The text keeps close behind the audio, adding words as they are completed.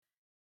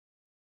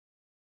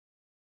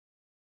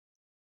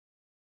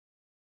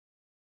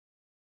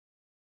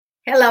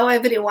Hello,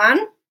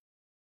 everyone.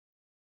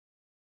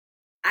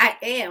 I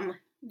am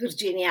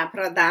Virginia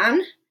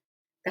Prodan,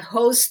 the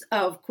host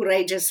of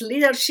Courageous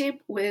Leadership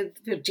with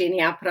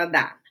Virginia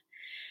Prodan.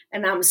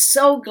 And I'm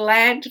so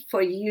glad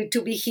for you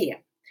to be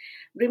here.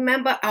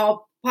 Remember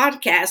our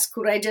podcast,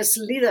 Courageous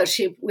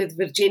Leadership with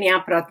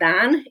Virginia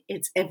Prodan.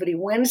 It's every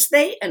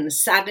Wednesday and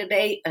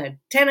Saturday at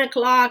 10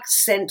 o'clock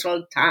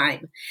Central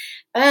Time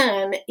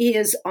and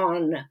is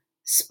on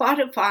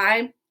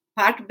Spotify,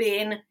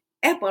 Podbean,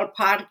 Apple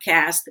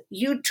Podcast,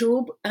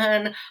 YouTube,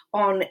 and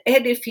on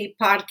Edify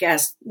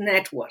Podcast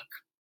Network.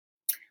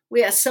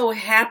 We are so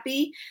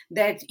happy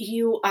that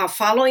you are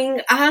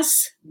following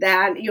us,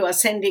 that you are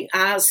sending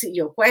us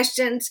your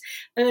questions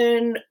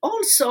and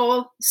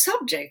also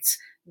subjects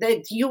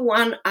that you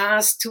want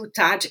us to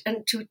touch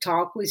and to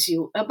talk with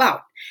you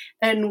about.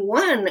 And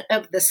one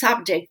of the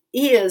subjects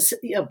is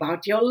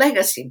about your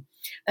legacy.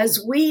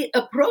 As we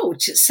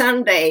approach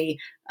Sunday,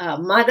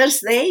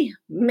 Mother's Day,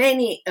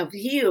 many of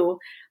you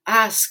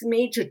ask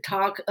me to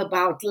talk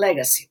about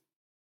legacy.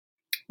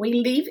 We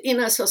live in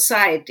a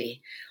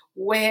society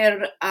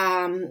where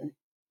a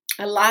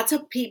lot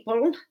of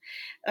people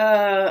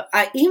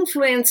are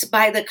influenced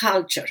by the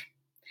culture.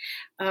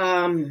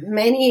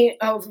 Many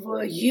of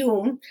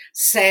you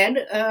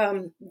said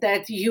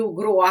that you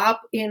grew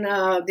up in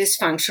a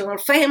dysfunctional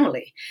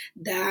family,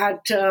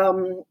 that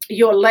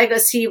your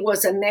legacy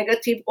was a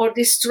negative or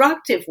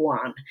destructive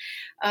one.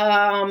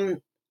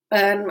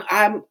 And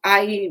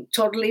I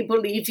totally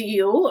believe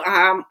you.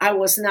 I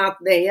was not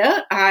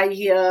there. I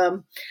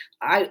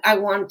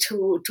want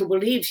to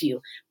believe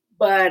you.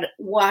 But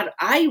what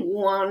I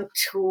want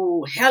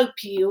to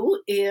help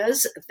you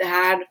is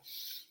that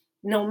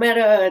no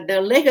matter the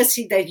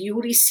legacy that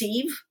you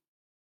receive,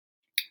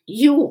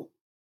 you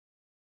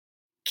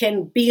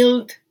can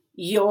build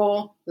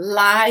your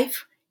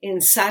life in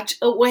such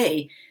a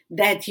way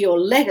that your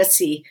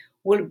legacy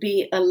will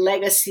be a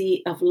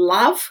legacy of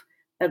love,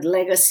 a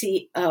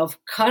legacy of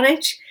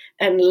courage,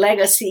 and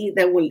legacy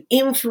that will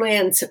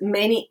influence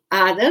many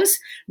others,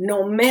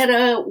 no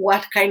matter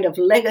what kind of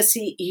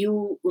legacy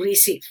you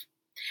receive.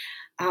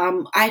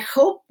 I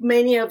hope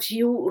many of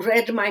you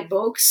read my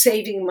book,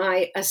 Saving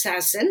My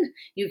Assassin.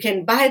 You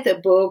can buy the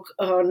book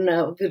on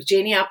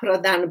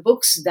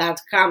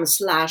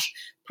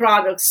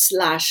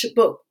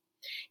virginiaprodanbooks.com/product/book.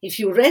 If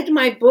you read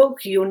my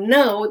book, you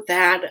know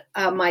that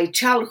my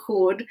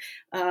childhood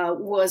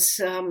was,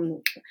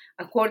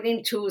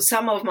 according to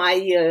some of my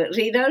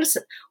readers,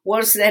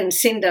 worse than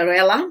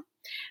Cinderella,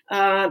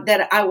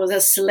 that I was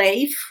a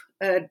slave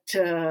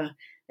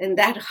in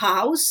that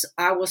house.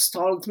 I was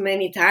told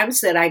many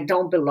times that I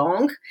don't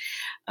belong.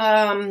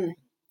 And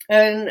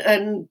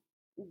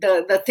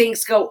the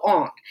things go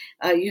on.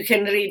 You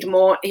can read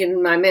more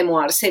in my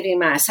memoir, Saving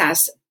My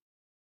Assassin.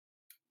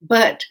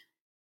 But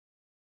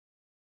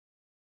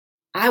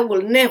I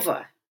will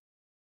never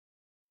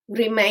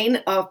remain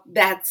of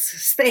that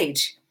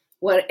stage,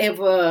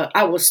 wherever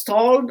I was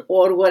told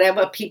or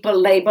wherever people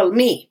label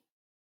me.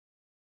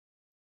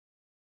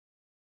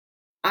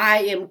 I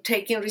am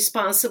taking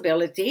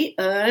responsibility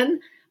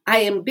and I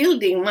am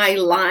building my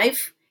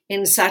life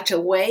in such a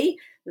way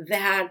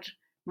that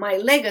my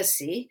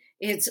legacy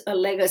is a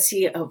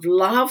legacy of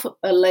love,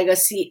 a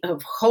legacy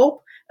of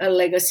hope, a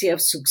legacy of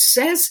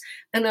success,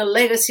 and a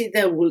legacy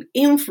that will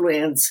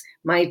influence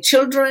my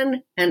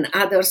children and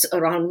others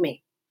around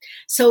me.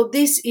 So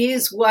this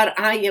is what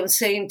I am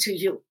saying to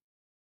you.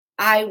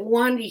 I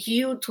want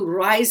you to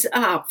rise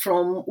up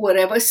from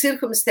whatever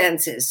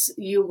circumstances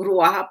you grew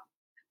up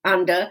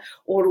under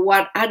or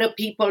what other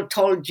people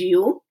told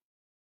you,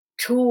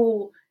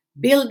 to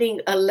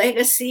building a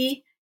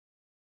legacy,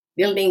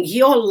 building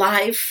your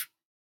life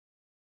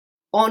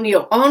on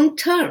your own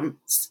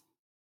terms,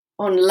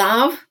 on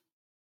love,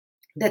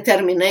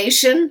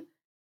 determination,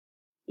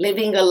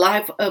 living a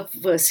life of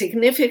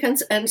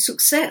significance and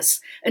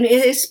success. And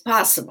it is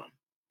possible.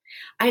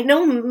 I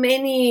know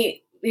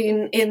many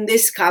in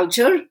this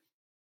culture,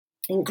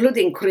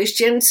 including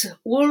Christians,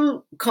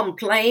 will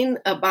complain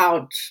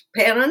about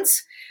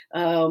parents,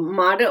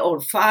 mother or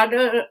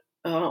father,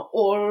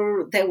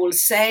 or they will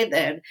say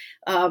that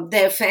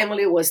their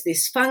family was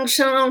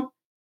dysfunctional.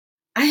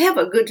 I have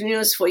a good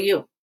news for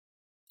you.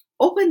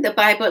 Open the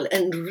Bible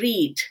and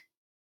read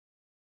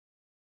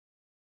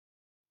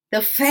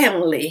the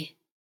family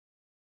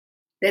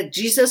that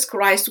Jesus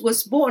Christ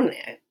was born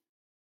in,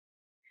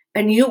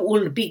 and you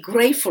will be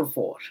grateful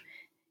for.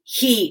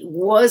 He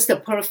was the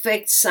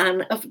perfect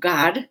Son of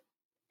God,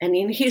 and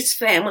in his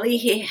family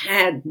he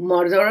had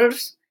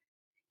murderers,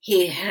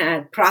 he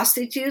had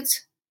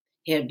prostitutes,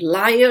 he had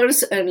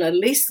liars, and the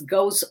list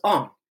goes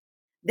on.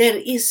 There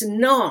is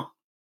not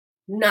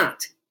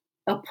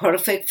a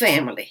perfect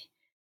family.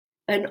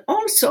 And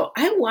also,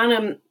 I want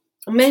to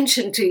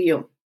mention to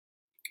you,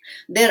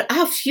 there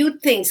are few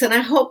things, and I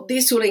hope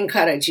this will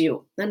encourage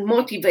you and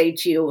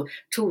motivate you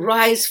to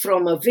rise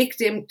from a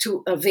victim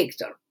to a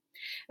victor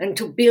and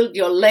to build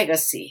your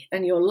legacy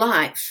and your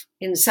life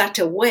in such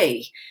a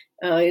way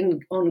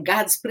on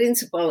God's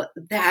principle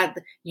that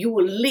you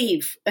will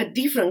live a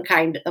different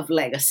kind of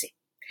legacy.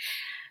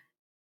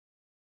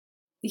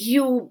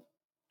 you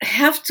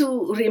have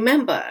to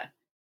remember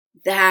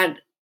that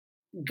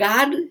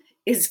God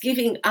is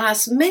giving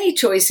us many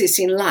choices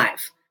in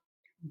life,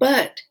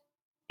 but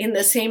in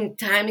the same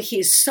time,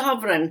 He's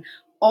sovereign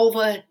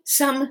over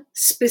some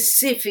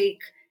specific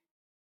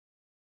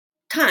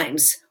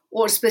times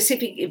or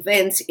specific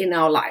events in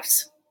our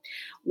lives.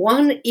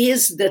 One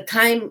is the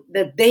time,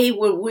 the day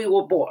where we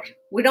were born.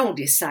 We don't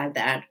decide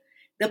that.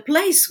 The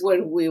place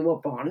where we were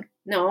born,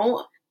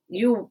 no,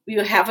 you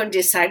haven't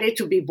decided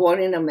to be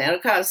born in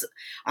America.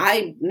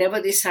 I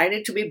never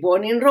decided to be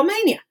born in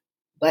Romania,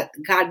 but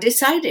God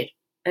decided.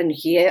 And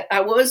here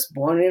I was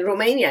born in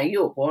Romania.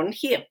 You were born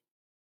here.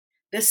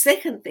 The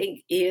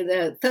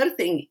third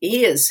thing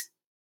is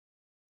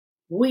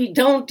we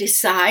don't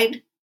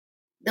decide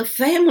the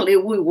family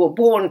we were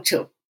born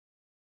to.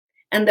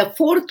 And the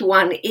fourth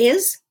one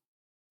is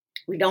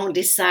we don't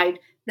decide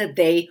the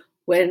day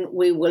when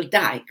we will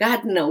die.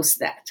 God knows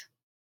that.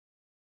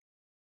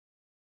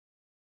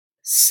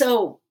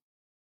 So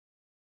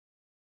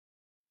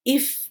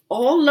if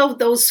all of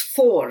those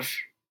four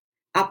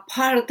are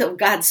part of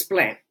God's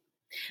plan,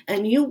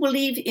 and you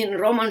believe in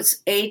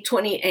Romans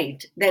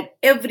 8:28 that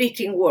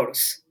everything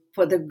works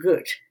for the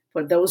good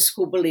for those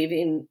who believe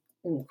in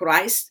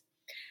Christ,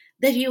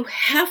 that you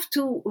have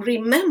to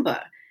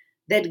remember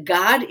that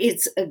God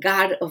is a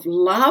God of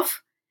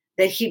love,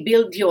 that He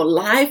built your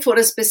life for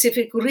a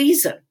specific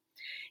reason.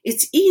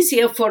 It's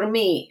easier for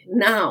me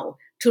now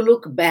to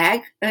look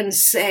back and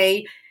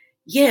say,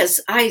 yes,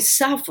 I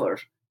suffer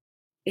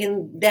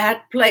in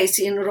that place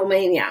in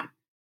Romania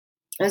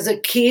as a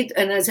kid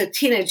and as a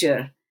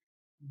teenager.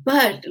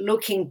 But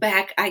looking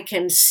back, I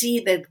can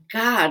see that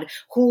God,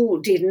 who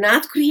did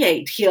not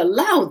create, He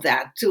allowed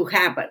that to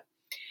happen.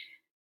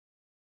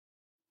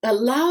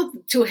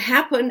 Allowed to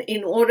happen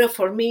in order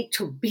for me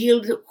to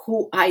build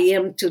who I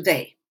am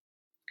today.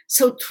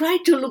 So try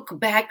to look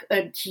back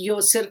at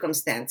your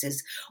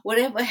circumstances,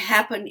 whatever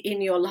happened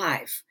in your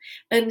life,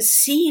 and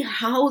see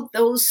how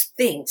those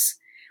things,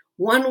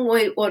 one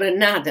way or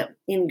another,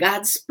 in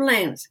God's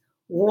plans,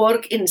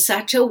 work in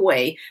such a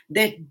way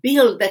that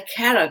build the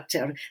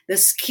character, the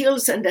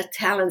skills, and the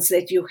talents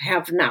that you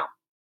have now.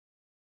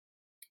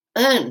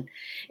 And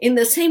in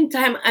the same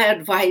time, I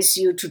advise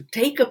you to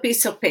take a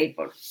piece of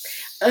paper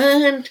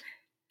and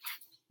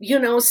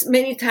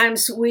many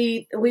times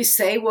we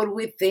say what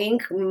we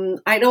think.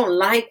 I don't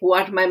like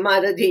what my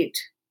mother did.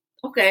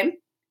 Okay,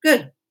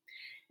 good.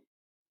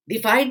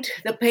 Divide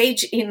the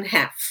page in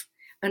half.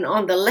 And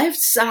on the left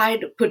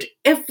side, put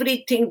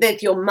everything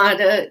that your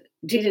mother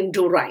didn't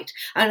do right.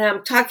 And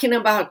I'm talking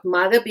about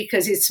mother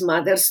because it's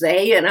Mother's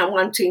Day, and I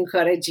want to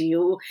encourage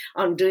you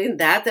on doing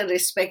that and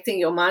respecting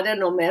your mother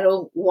no matter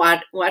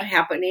what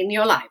happened in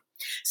your life.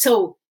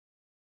 So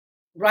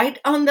right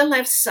on the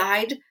left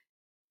side,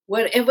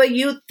 wherever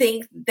you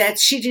think that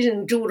she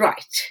didn't do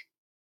right.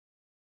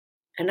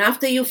 And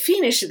after you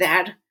finish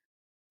that,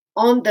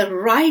 on the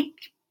right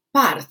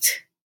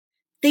part,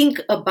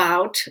 think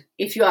about,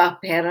 if you are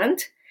a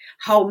parent,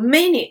 how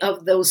many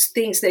of those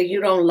things that you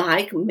don't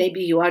like,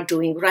 maybe you are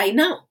doing right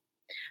now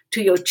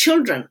to your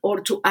children or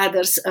to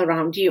others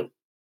around you.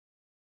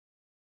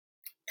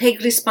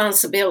 Take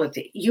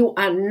responsibility. You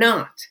are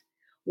not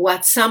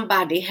what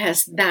somebody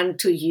has done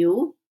to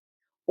you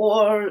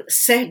or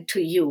said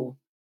to you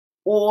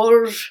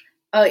or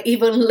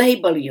even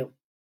label you.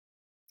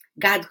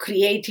 God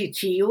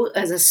created you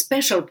as a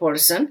special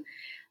person,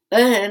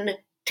 and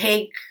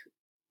take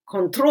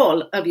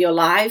control of your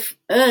life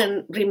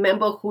and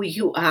remember who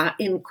you are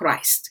in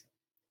Christ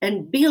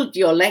and build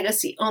your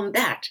legacy on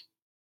that.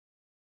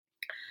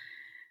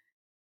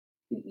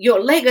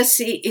 Your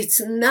legacy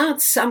is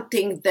not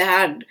something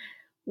that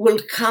will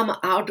come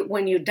out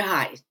when you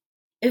die.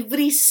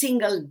 Every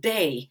single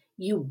day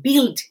you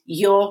build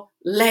your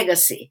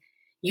legacy.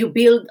 You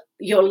build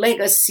your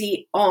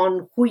legacy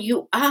on who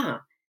you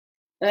are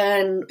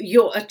and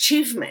your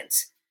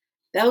achievements.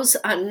 Those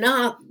are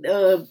not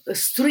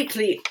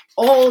strictly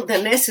all the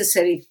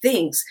necessary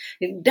things.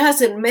 It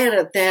doesn't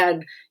matter that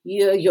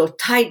your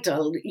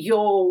title,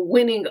 your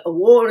winning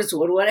awards,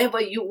 or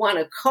whatever you want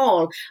to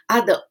call,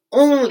 are the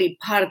only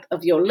part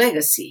of your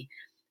legacy.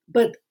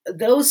 But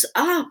those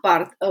are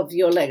part of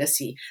your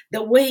legacy.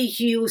 The way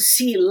you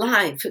see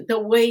life, the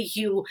way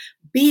you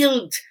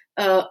build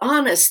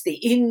honesty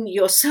in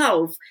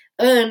yourself,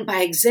 and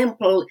by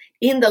example,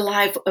 in the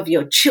life of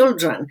your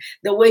children,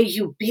 the way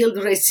you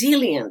build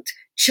resilient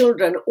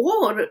children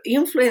or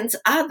influence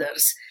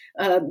others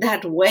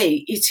that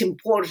way, it's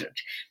important.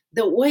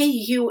 The way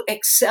you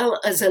excel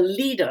as a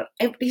leader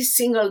every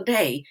single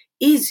day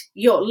is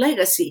your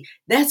legacy.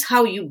 That's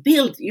how you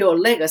build your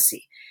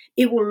legacy.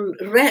 It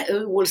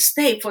will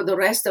stay for the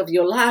rest of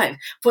your life,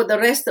 for the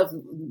rest of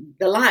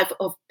the life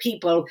of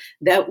people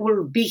that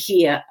will be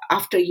here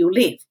after you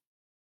leave.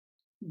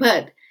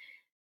 But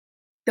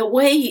the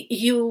way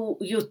you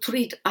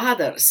treat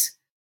others,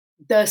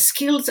 the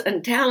skills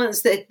and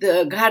talents that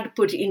God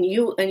put in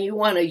you and you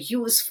want to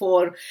use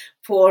for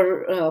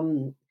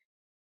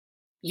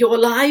your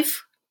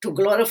life to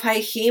glorify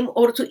Him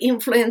or to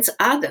influence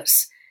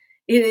others,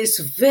 It is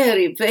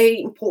very,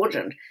 very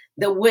important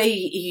the way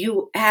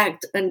you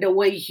act and the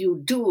way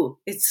you do.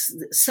 It's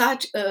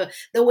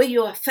the way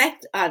you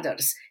affect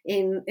others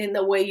in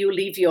the way you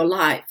live your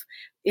life.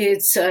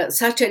 It's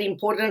such an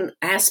important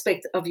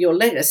aspect of your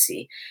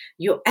legacy.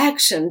 Your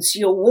actions,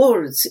 your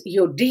words,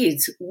 your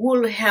deeds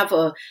will have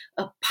a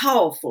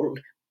powerful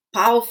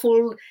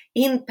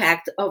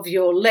impact of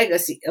your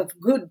legacy of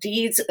good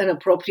deeds and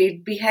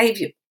appropriate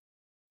behavior.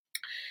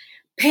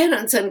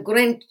 Parents and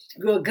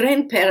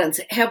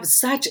grandparents have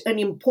such an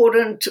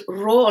important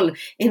role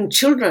in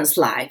children's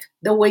life.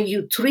 The way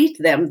you treat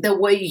them, the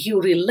way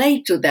you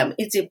relate to them,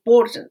 it's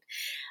important.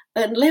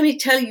 And let me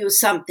tell you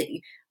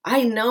something.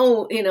 I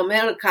know in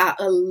America,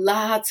 a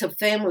lot of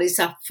families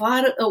are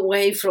far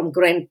away from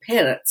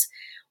grandparents.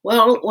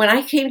 Well, when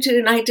I came to the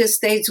United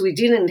States, we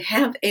didn't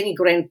have any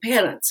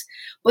grandparents,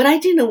 but I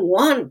didn't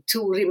want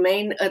to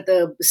remain at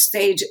the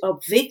stage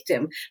of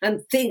victim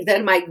and think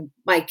that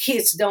my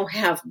kids don't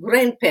have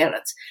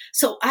grandparents.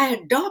 So I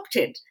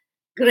adopted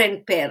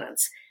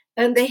grandparents,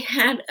 and they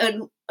had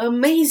an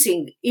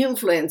amazing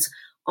influence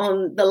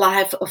on the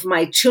life of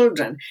my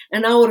children.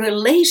 And our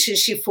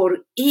relationship for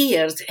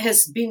years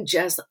has been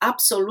just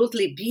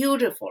absolutely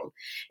beautiful.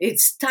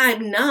 It's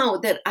time now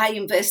that I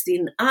invest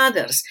in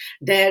others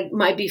that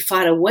might be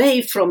far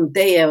away from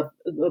their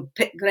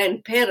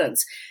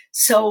grandparents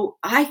so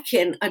I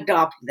can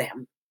adopt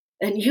them.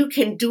 And you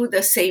can do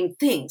the same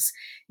things.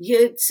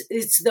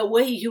 It's the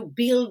way you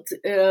build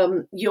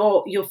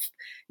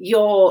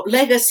your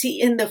legacy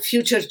in the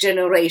future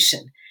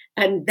generation.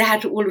 And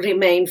that will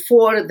remain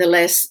for the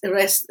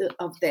rest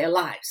of their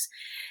lives.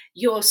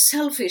 Your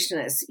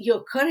selfishness,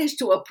 your courage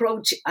to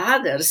approach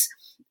others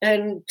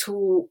and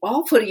to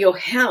offer your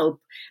help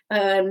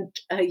and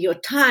your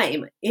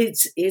time,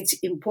 it's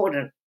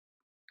important.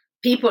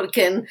 People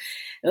can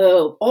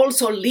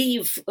also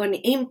leave an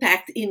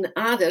impact in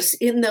others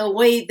in the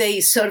way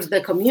they serve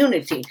the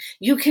community.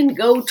 You can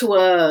go to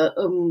a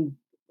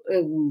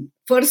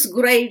first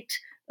grade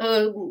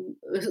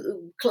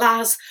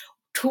class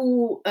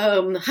to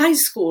high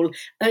school,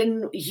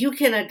 and you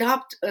can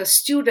adopt a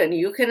student,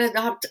 you can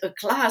adopt a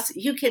class,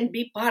 you can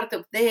be part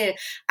of their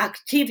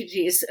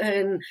activities,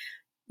 and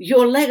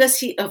your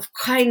legacy of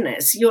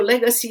kindness, your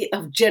legacy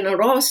of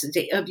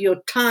generosity, of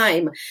your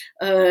time,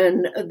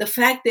 and the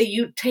fact that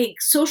you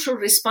take social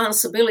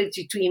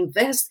responsibility to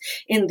invest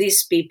in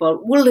these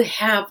people will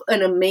have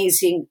an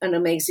amazing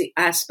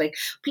aspect.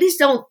 Please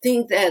don't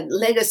think that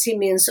legacy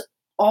means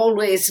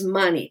always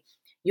money.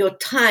 Your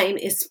time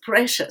is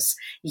precious.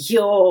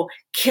 Your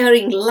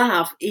caring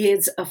love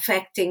is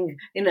affecting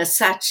in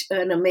such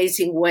an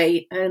amazing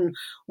way and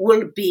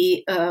will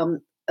be an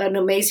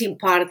amazing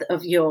part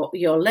of your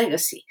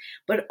legacy.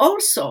 But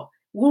also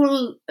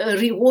will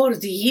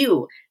reward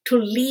you to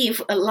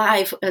live a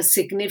life of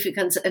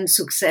significance and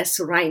success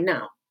right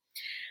now.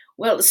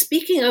 Well,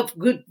 speaking of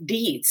good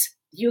deeds,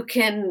 you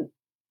can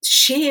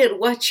share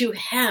what you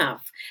have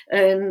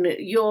and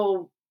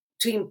to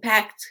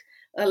impact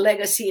a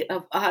legacy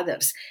of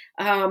others.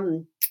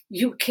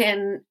 You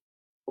can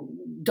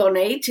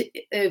donate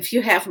if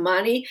you have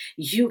money.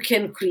 You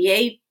can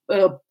create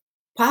a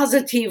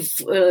positive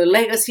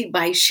legacy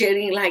by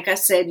sharing, like I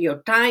said,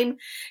 your time,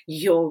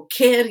 your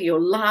care, your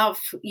love,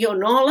 your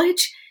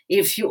knowledge.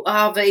 If you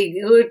are very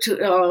good,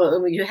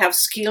 you have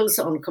skills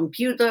on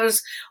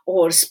computers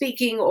or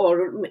speaking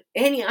or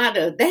any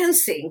other,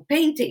 dancing,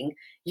 painting,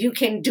 you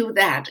can do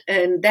that.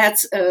 And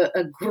that's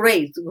a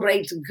great,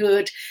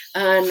 good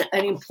and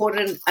an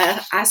important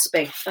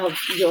aspect of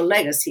your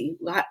legacy,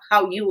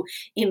 how you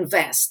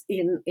invest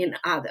in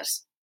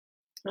others.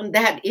 And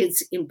that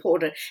is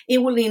important.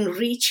 It will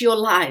enrich your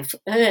life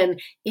and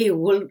it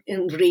will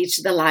enrich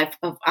the life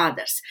of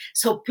others.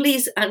 So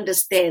please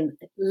understand,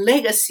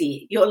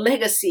 your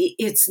legacy,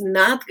 it's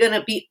not going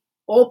to be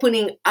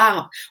opening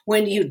up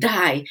when you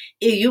die.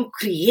 You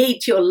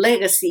create your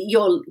legacy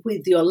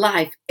with your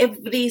life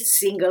every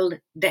single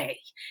day.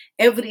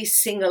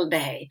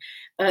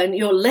 And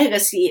your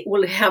legacy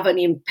will have an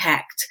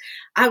impact.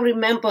 I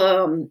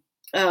remember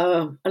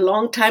a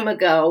long time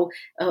ago,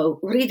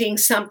 reading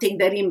something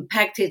that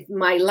impacted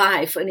my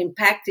life and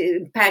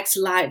impacts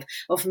life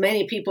of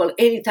many people.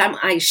 Anytime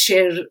I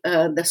share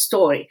the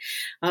story,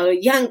 a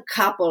young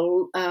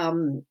couple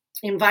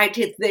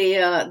invited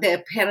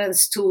their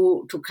parents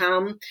to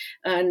come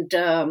and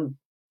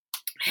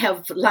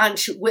have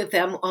lunch with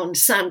them on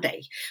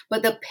Sunday.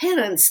 But the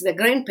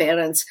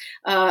grandparents,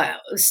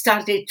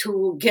 started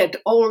to get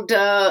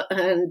older,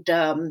 and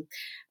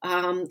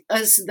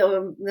as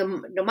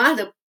the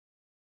mother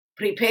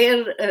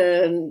prepare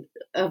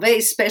a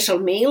very special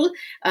meal,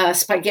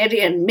 spaghetti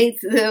and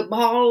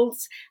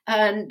meatballs,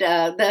 and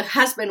the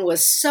husband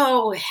was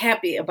so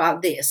happy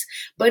about this.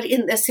 But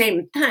in the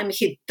same time,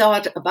 he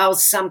thought about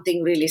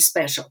something really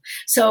special.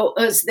 So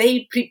as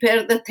they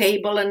prepared the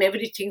table and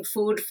everything,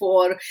 food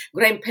for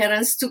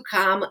grandparents to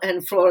come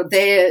and for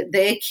their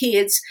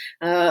kids,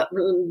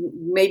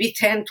 maybe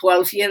 10,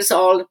 12 years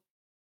old,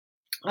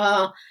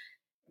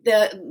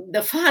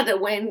 the father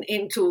went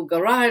into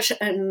garage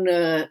and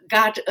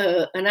got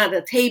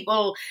another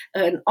table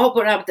and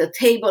opened up the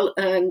table,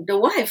 and the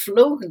wife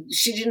looked.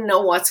 She didn't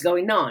know what's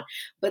going on,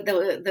 but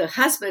the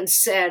husband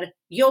said,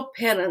 "Your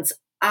parents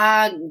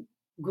are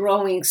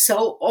growing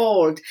so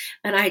old,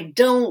 and I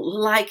don't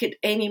like it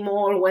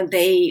anymore when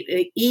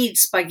they eat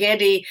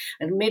spaghetti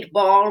and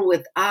meatball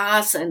with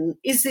us, and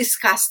it's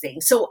disgusting.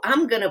 So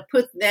I'm gonna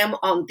put them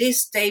on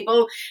this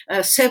table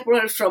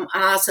separate from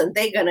us, and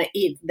they're gonna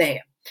eat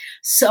there."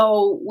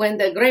 So when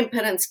the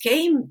grandparents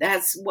came,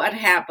 that's what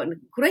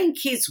happened.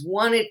 Grandkids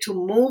wanted to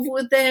move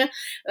with their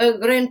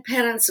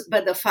grandparents,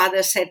 but the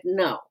father said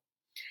no.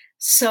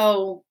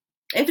 So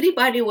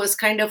everybody was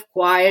kind of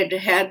quiet,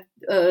 had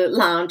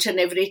lunch and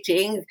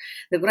everything.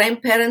 The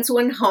grandparents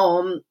went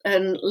home,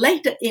 and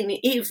later in the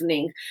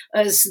evening,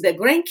 as the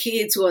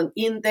grandkids were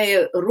in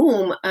their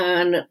room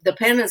and the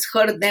parents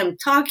heard them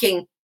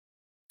talking,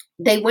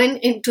 they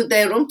went into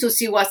their room to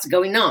see what's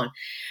going on.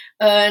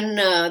 And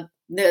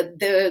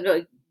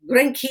the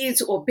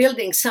grandkids were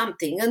building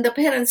something, and the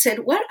parents said,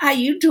 "What are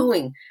you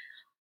doing?"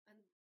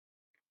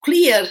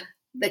 Clear,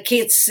 the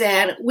kids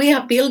said, "We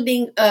are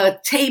building a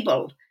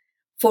table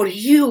for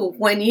you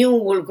when you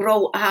will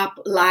grow up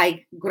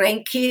like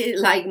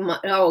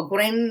our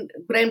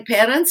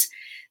grandparents,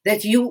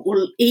 that you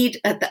will eat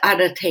at the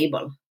other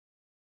table."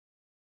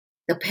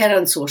 The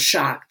parents were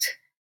shocked.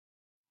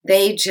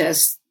 They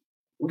just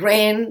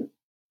ran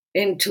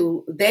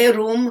into their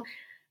room,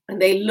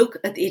 and they look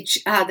at each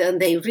other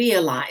and they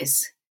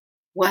realize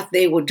what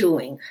they were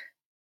doing.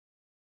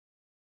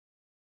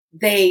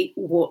 They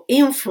were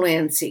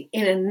influencing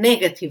in a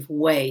negative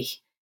way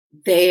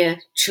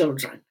their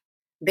children.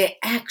 Their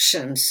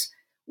actions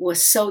were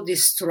so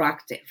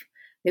destructive.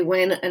 They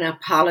went and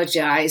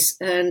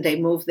apologized, and they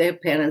moved their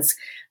parents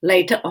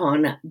later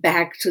on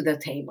back to the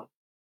table.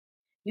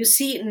 You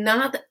see,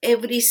 not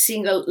every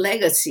single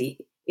legacy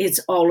is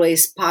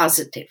always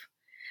positive.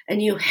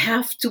 And you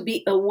have to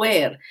be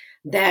aware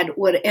that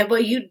whatever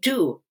you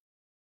do,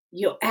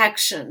 your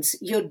actions,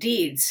 your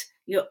deeds,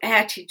 your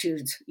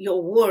attitudes,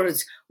 your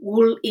words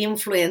will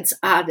influence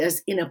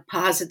others in a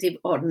positive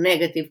or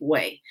negative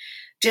way.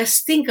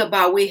 Just think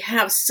about, we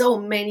have so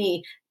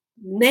many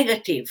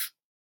negative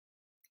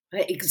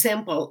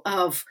example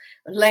of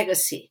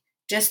legacy.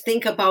 Just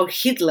think about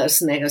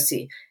Hitler's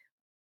legacy.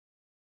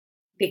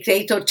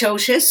 Dictator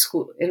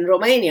Ceausescu in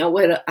Romania,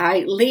 where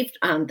I lived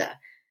under,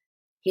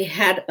 he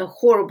had a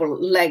horrible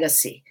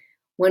legacy.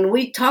 When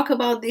we talk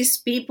about these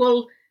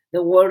people,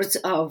 the words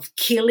of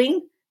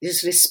killing,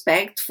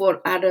 disrespect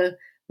for other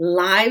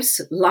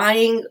lives,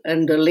 lying,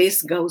 and the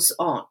list goes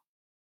on.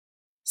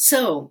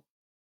 So,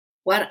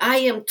 what I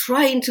am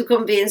trying to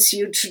convince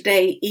you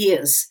today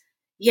is,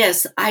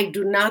 yes, I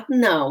do not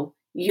know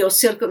your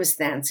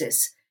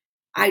circumstances.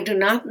 I do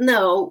not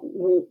know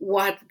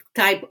what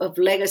type of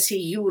legacy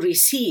you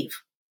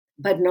receive,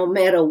 but no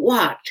matter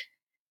what,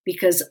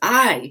 because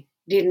I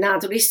did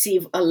not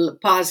receive a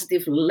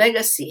positive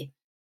legacy,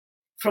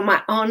 from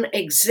my own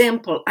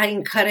example, I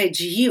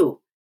encourage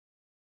you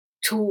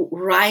to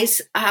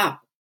rise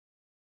up,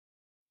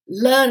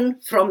 learn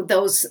from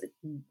those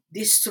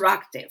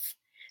destructive,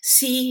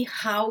 see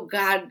how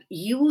God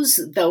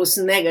used those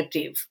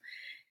negative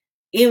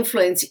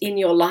influence in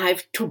your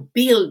life to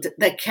build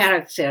the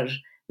character,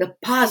 the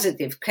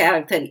positive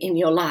character in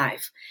your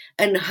life,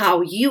 and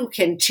how you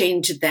can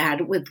change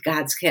that with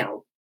God's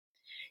help.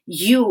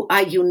 You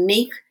are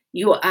unique,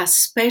 you are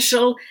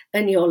special,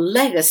 and your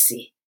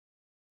legacy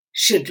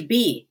should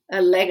be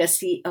a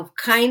legacy of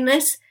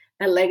kindness,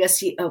 a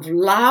legacy of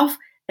love,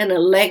 and a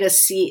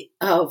legacy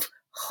of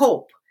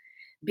hope.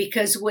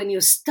 Because when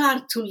you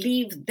start to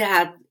live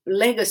that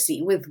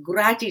legacy with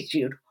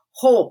gratitude,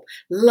 hope,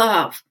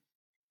 love,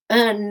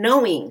 and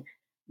knowing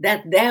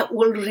that that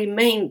will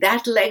remain,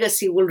 that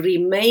legacy will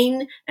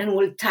remain and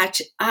will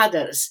touch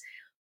others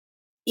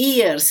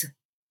years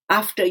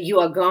after you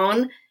are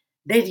gone,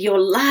 that your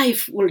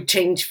life will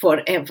change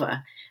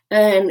forever.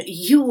 And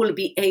you will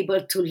be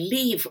able to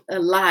live a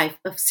life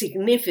of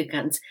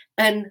significance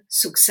and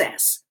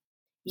success.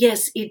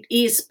 Yes, it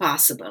is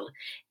possible.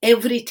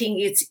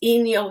 Everything is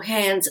in your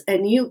hands,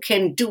 and you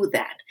can do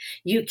that.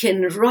 You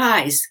can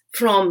rise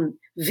from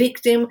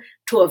victim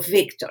to a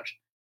victor.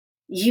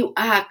 You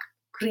are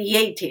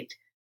created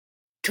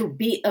to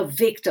be a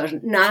victor,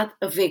 not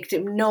a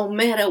victim, no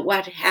matter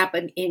what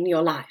happened in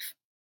your life.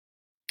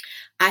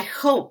 I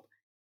hope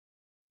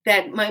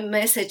that my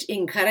message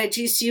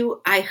encourages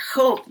you. I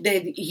hope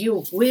that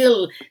you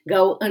will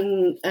go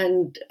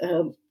and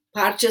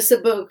purchase a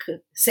book,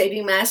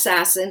 Saving My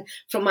Assassin,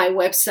 from my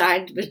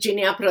website,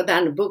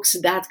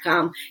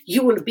 virginiaprodanbooks.com.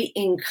 You will be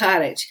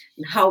encouraged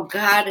in how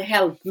God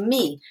helped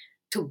me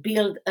to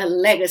build a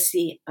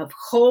legacy of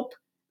hope,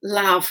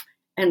 love,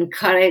 and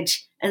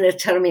courage and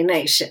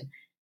determination,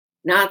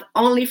 not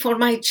only for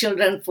my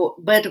children,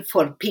 but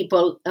for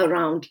people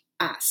around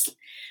us.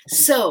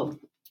 So,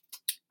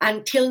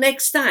 until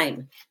next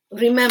time,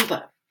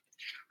 remember,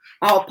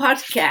 our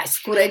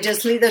podcast,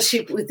 Courageous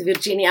Leadership with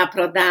Virginia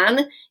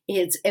Prodan,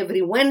 It's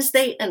every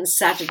Wednesday and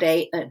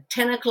Saturday at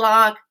 10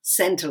 o'clock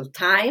Central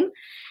Time.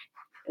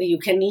 You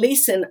can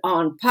listen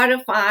on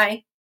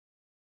Spotify,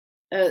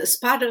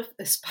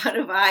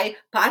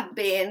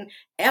 Podbean,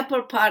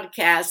 Apple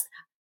Podcast,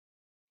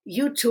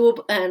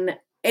 YouTube, and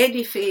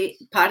Edify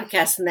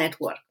Podcast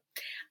Network.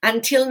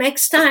 Until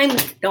next time,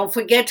 don't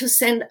forget to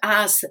send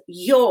us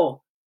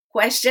your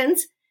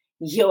questions,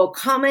 your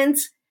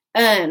comments,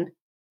 and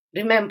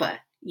remember,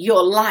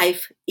 your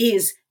life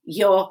is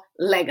your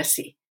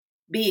legacy.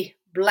 Be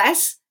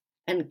blessed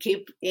and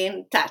keep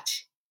in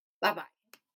touch. Bye-bye.